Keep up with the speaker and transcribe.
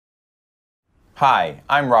Hi,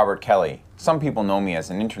 I'm Robert Kelly. Some people know me as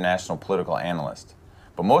an international political analyst,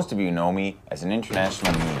 but most of you know me as an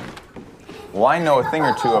international meme. Well, I know a thing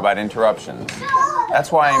or two about interruptions.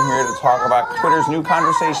 That's why I'm here to talk about Twitter's new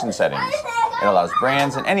conversation settings. It allows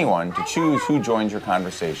brands and anyone to choose who joins your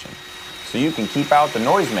conversation, so you can keep out the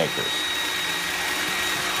noisemakers,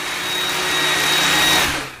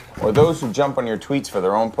 or those who jump on your tweets for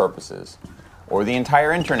their own purposes, or the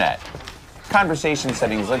entire internet. Conversation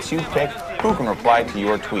settings lets you pick who can reply to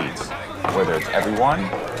your tweets, whether it's everyone,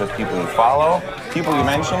 just people you follow, people you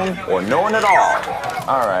mention, or no one at all.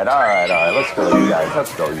 All right, let's go, you guys.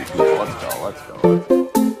 Let's go, you people. Let's go.